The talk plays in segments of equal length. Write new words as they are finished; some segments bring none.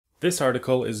This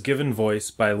article is given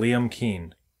voice by Liam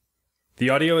Keane.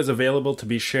 The audio is available to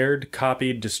be shared,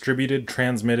 copied, distributed,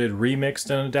 transmitted,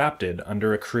 remixed, and adapted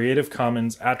under a Creative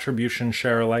Commons Attribution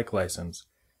Share-alike license.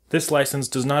 This license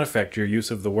does not affect your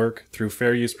use of the work through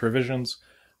fair use provisions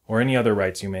or any other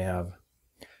rights you may have.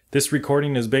 This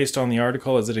recording is based on the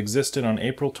article as it existed on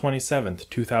April 27,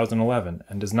 2011,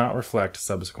 and does not reflect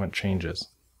subsequent changes.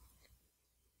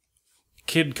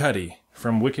 Kid Cudi,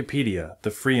 from Wikipedia, the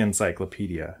free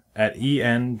encyclopedia, at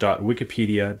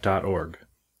en.wikipedia.org.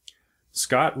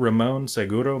 Scott Ramon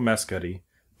Seguro Mescudi,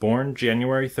 born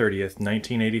January 30th,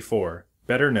 1984,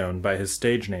 better known by his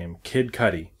stage name Kid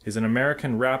Cudi, is an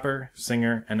American rapper,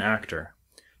 singer, and actor.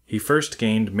 He first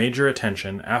gained major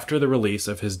attention after the release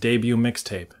of his debut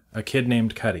mixtape, A Kid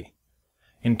Named Cudi.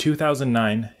 In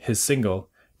 2009, his single,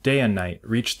 Day and Night,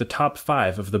 reached the top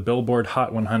 5 of the Billboard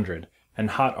Hot 100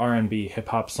 and Hot R&B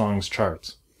hip-hop songs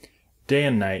charts. Day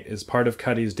and Night is part of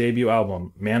Cudi's debut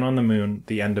album, Man on the Moon,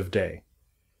 The End of Day.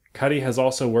 Cudi has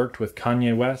also worked with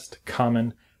Kanye West,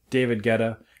 Common, David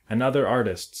Guetta, and other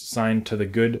artists signed to the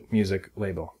Good Music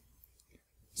label.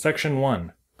 Section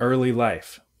 1. Early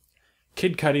Life.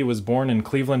 Kid Cudi was born in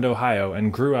Cleveland, Ohio,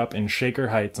 and grew up in Shaker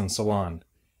Heights and Ceylon.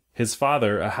 His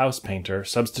father, a house painter,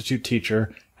 substitute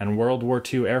teacher, and World War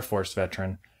II Air Force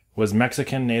veteran, was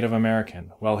Mexican Native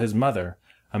American, while his mother,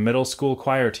 a middle school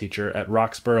choir teacher at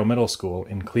Roxborough Middle School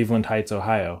in Cleveland Heights,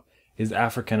 Ohio, is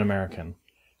African American.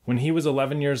 When he was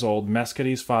 11 years old,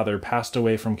 Mescudi's father passed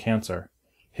away from cancer.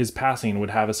 His passing would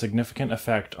have a significant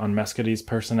effect on Mescudi's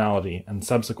personality and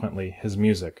subsequently his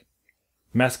music.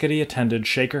 Mescudi attended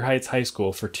Shaker Heights High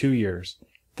School for 2 years,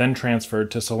 then transferred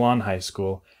to Ceylon High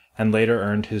School, and later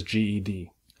earned his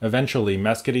GED. Eventually,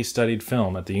 Mescudi studied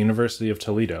film at the University of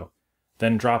Toledo,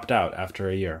 then dropped out after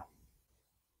a year.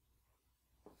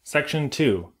 Section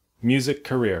 2. Music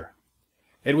Career.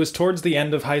 It was towards the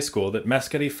end of high school that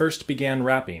Mescudi first began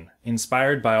rapping,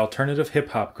 inspired by alternative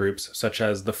hip-hop groups such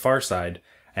as The Pharcyde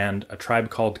and A Tribe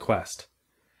Called Quest.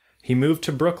 He moved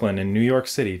to Brooklyn in New York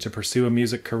City to pursue a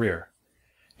music career.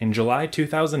 In July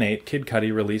 2008, Kid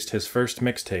Cudi released his first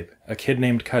mixtape, A Kid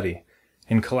Named Cudi,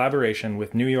 in collaboration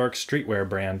with New York streetwear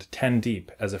brand 10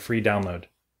 Deep as a free download.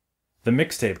 The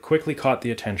mixtape quickly caught the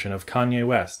attention of Kanye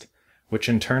West, which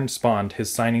in turn spawned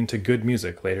his signing to Good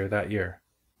Music later that year.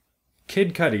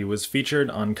 Kid Cudi was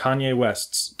featured on Kanye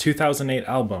West's 2008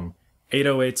 album,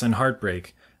 808s and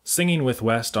Heartbreak, singing with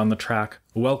West on the track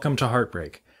Welcome to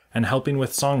Heartbreak, and helping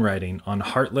with songwriting on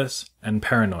Heartless and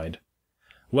Paranoid.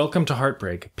 Welcome to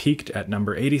Heartbreak peaked at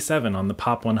number 87 on the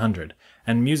Pop 100,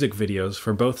 and music videos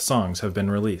for both songs have been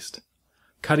released.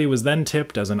 Cudi was then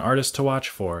tipped as an artist to watch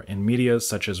for in medias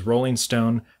such as Rolling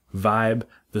Stone, Vibe,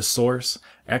 The Source,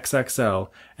 XXL,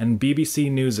 and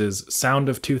BBC News' Sound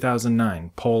of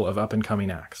 2009 poll of up-and-coming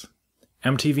acts.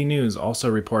 MTV News also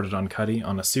reported on Cudi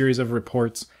on a series of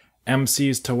reports,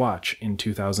 MCs to Watch, in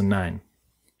 2009.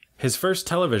 His first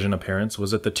television appearance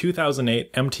was at the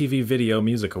 2008 MTV Video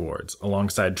Music Awards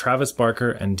alongside Travis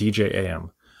Barker and DJ AM.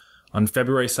 On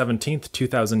February 17,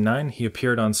 2009, he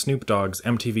appeared on Snoop Dogg's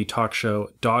MTV talk show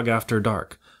Dog After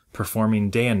Dark, performing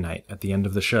Day and Night at the end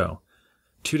of the show.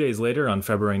 2 days later, on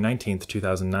February 19,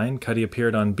 2009, Cudi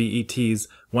appeared on BET's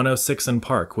 106 &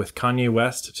 Park with Kanye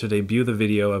West to debut the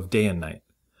video of Day and Night.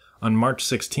 On March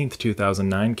 16,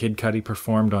 2009, Kid Cudi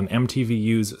performed on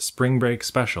MTVU's Spring Break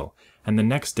Special, and the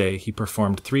next day he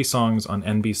performed 3 songs on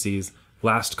NBC's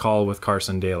Last Call with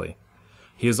Carson Daly.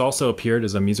 He has also appeared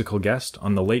as a musical guest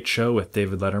on The Late Show with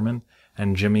David Letterman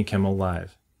and Jimmy Kimmel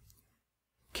Live.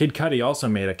 Kid Cudi also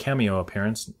made a cameo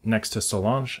appearance next to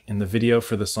Solange in the video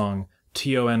for the song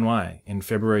Tony in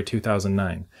February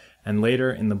 2009, and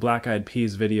later in the Black Eyed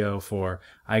Peas video for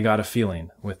I Got a Feeling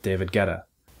with David Guetta.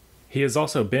 He has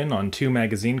also been on 2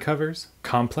 magazine covers,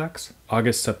 Complex,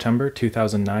 August-September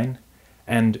 2009,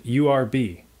 and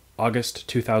URB, August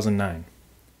 2009.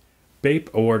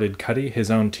 Bape awarded Cudi his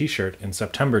own t-shirt in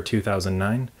September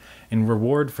 2009 in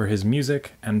reward for his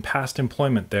music and past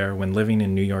employment there when living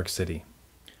in New York City.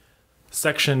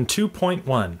 Section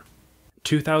 2.1.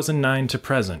 2009 to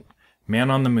Present, Man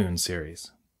on the Moon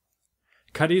series.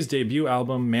 Cudi's debut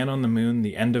album, Man on the Moon,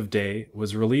 The End of Day,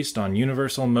 was released on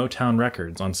Universal Motown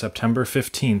Records on September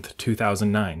 15,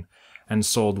 2009, and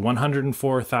sold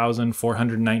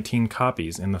 104,419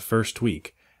 copies in the first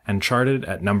week, and charted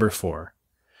at number 4.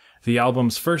 The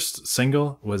album's first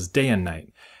single was Day and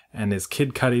Night, and is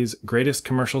Kid Cudi's greatest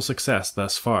commercial success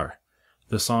thus far,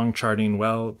 the song charting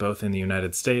well both in the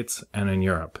United States and in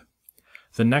Europe.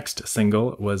 The next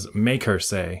single was Make Her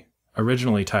Say,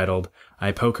 originally titled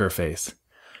I Poker Face,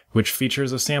 which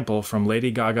features a sample from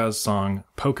Lady Gaga's song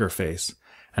Poker Face,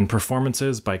 and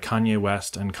performances by Kanye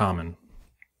West and Common.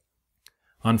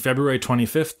 On February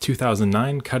 25,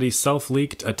 2009, Cudi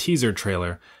self-leaked a teaser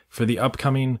trailer for the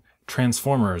upcoming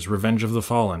Transformers: Revenge of the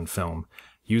Fallen film,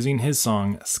 using his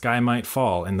song Sky Might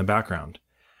Fall in the background.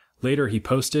 Later he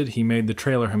posted he made the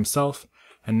trailer himself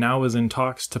and now was in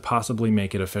talks to possibly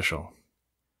make it official.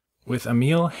 With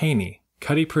Emil Haney,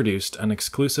 Cudi produced an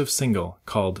exclusive single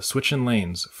called Switchin'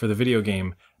 Lanes for the video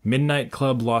game Midnight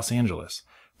Club Los Angeles,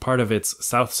 part of its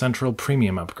South Central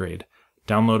Premium upgrade,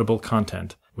 downloadable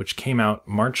content, which came out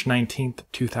March 19,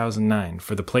 2009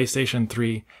 for the PlayStation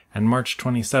 3 and March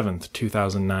 27,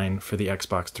 2009 for the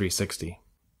Xbox 360.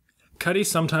 Cudi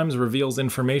sometimes reveals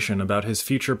information about his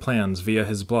future plans via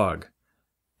his blog,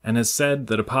 and has said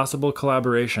that a possible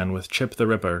collaboration with Chip the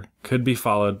Ripper could be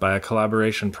followed by a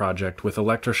collaboration project with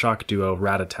electroshock duo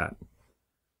Rat-a-Tat.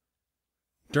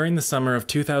 During the summer of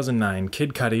 2009,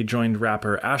 Kid Cudi joined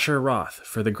rapper Asher Roth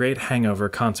for the Great Hangover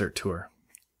concert tour.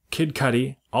 Kid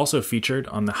Cudi also featured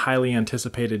on the highly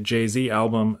anticipated Jay-Z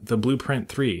album The Blueprint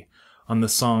 3 on the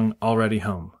song Already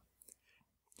Home.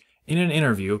 In an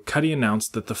interview, Cudi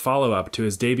announced that the follow-up to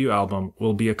his debut album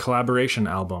will be a collaboration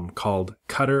album called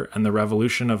Cutter and the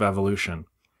Revolution of Evolution.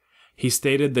 He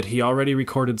stated that he already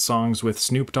recorded songs with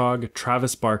Snoop Dogg,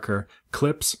 Travis Barker,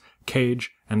 Clips,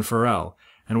 Cage, and Pharrell,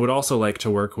 and would also like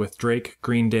to work with Drake,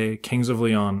 Green Day, Kings of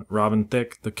Leon, Robin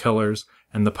Thicke, The Killers,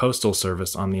 and the Postal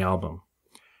Service on the album.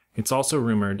 It's also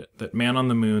rumored that Man on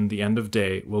the Moon, The End of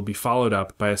Day will be followed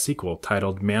up by a sequel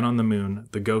titled Man on the Moon,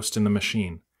 The Ghost in the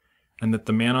Machine, and that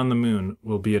the Man on the Moon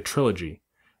will be a trilogy,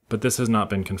 but this has not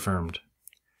been confirmed.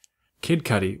 Kid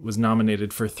Cudi was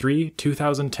nominated for 3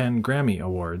 2010 Grammy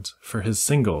Awards for his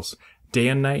singles Day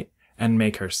and Night and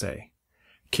Make Her Say.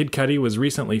 Kid Cudi was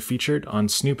recently featured on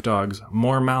Snoop Dogg's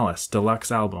More Malice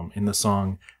deluxe album in the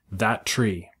song That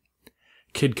Tree.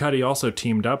 Kid Cudi also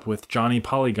teamed up with Johnny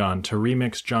Polygon to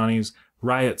remix Johnny's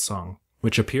Riot song,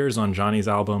 which appears on Johnny's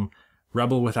album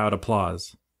Rebel Without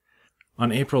Applause.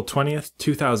 On April 20th,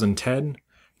 2010,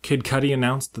 Kid Cudi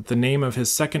announced that the name of his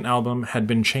second album had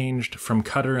been changed from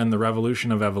Cutter and the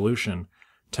Revolution of Evolution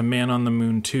to Man on the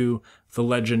Moon 2, The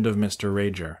Legend of Mr.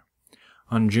 Rager.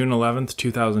 On June 11th,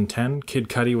 2010, Kid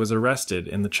Cudi was arrested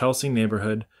in the Chelsea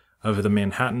neighborhood of the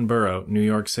Manhattan Borough, New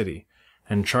York City,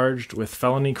 and charged with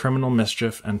felony criminal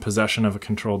mischief and possession of a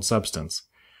controlled substance.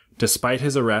 Despite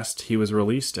his arrest, he was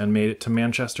released and made it to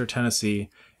Manchester, Tennessee,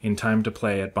 in time to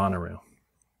play at Bonnaroo.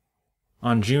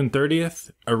 On June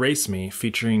 30th, Erase Me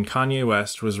featuring Kanye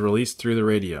West was released through the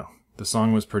radio. The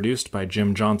song was produced by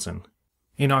Jim Johnson.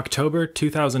 In October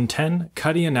 2010,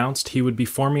 Cudi announced he would be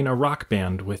forming a rock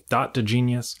band with Dot De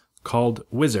Genius called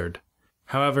Wizard.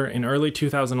 However, in early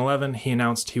 2011, he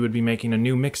announced he would be making a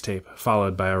new mixtape,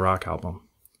 followed by a rock album.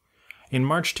 In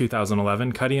March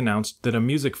 2011, Cudi announced that a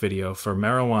music video for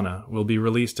Marijuana will be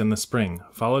released in the spring,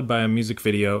 followed by a music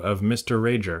video of Mr.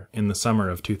 Rager in the summer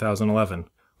of 2011.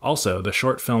 Also, the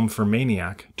short film for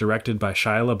Maniac, directed by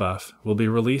Shia LaBeouf, will be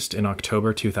released in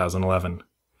October 2011.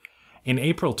 In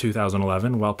April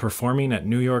 2011, while performing at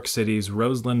New York City's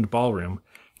Roseland Ballroom,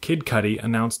 Kid Cudi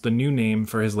announced the new name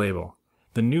for his label.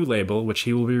 The new label, which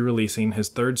he will be releasing his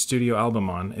third studio album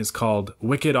on, is called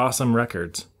Wicked Awesome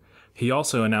Records. He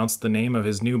also announced the name of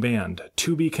his new band,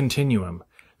 To Be Continuum,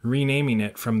 renaming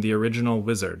it from the original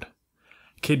Wizard.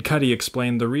 Kid Cudi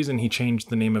explained the reason he changed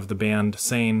the name of the band,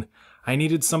 saying, "I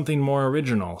needed something more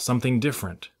original, something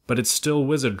different, but it's still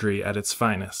wizardry at its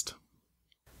finest."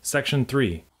 Section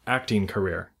 3. Acting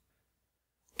Career.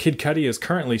 Kid Cudi is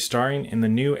currently starring in the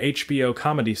new HBO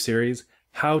comedy series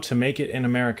How to Make It in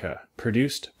America,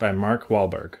 produced by Mark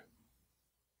Wahlberg.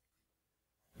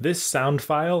 This sound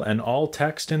file and all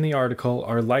text in the article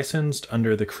are licensed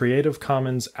under the Creative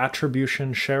Commons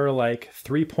Attribution Share-alike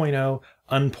 3.0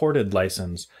 Unported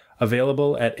license,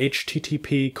 available at